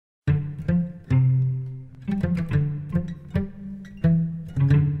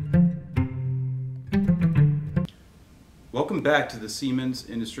Welcome back to the Siemens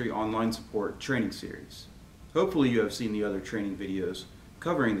Industry Online Support training series. Hopefully you have seen the other training videos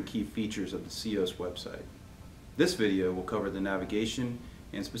covering the key features of the SIOS website. This video will cover the navigation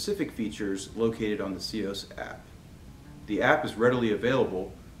and specific features located on the SIOS app. The app is readily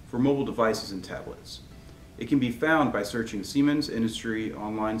available for mobile devices and tablets. It can be found by searching Siemens Industry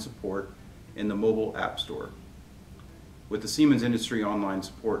Online Support in the mobile app store. With the Siemens Industry Online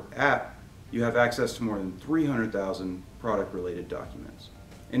Support app, you have access to more than 300,000 product-related documents,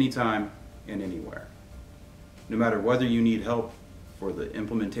 anytime and anywhere. No matter whether you need help for the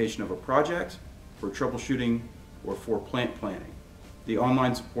implementation of a project, for troubleshooting, or for plant planning, the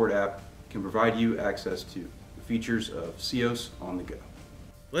online support app can provide you access to the features of SIOS on the go.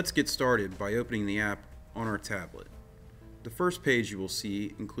 Let's get started by opening the app on our tablet. The first page you will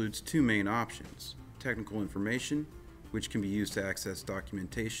see includes two main options: technical information, which can be used to access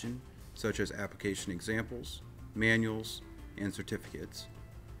documentation such as application examples, manuals, and certificates,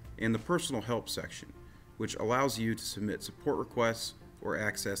 and the personal help section, which allows you to submit support requests or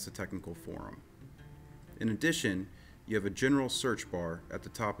access the technical forum. In addition, you have a general search bar at the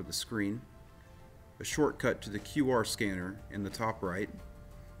top of the screen, a shortcut to the QR scanner in the top right,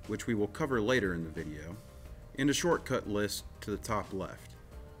 which we will cover later in the video, and a shortcut list to the top left,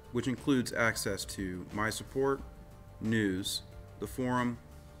 which includes access to My Support, News, the forum,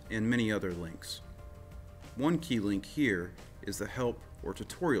 and many other links. One key link here is the Help or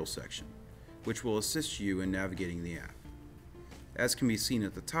Tutorial section, which will assist you in navigating the app. As can be seen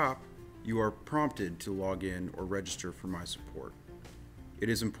at the top, you are prompted to log in or register for My Support. It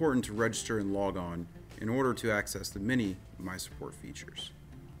is important to register and log on in order to access the many My Support features.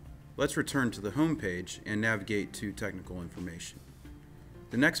 Let's return to the home page and navigate to technical information.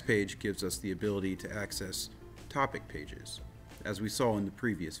 The next page gives us the ability to access topic pages, as we saw in the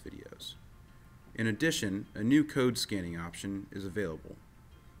previous videos. In addition, a new code scanning option is available.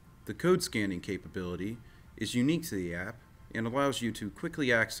 The code scanning capability is unique to the app and allows you to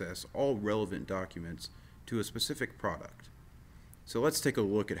quickly access all relevant documents to a specific product. So let's take a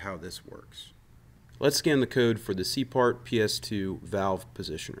look at how this works. Let's scan the code for the C-Part PS2 valve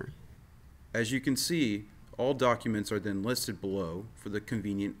positioner. As you can see, all documents are then listed below for the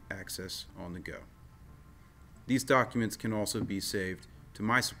convenient access on the go. These documents can also be saved to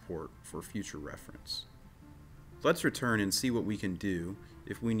My Support for future reference. Let's return and see what we can do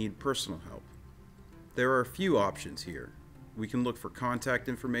if we need personal help. There are a few options here. We can look for contact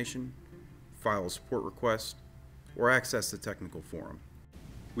information, file a support request, or access the technical forum.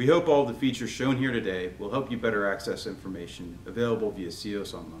 We hope all the features shown here today will help you better access information available via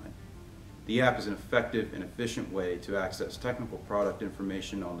SIOS Online. The app is an effective and efficient way to access technical product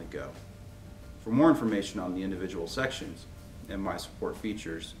information on the go. For more information on the individual sections and My Support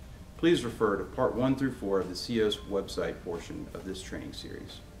features, please refer to Part 1 through 4 of the SIOS website portion of this training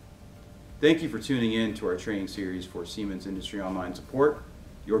series. Thank you for tuning in to our training series for Siemens Industry Online Support,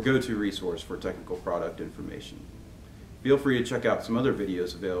 your go-to resource for technical product information. Feel free to check out some other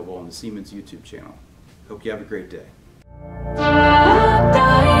videos available on the Siemens YouTube channel. Hope you have a great day.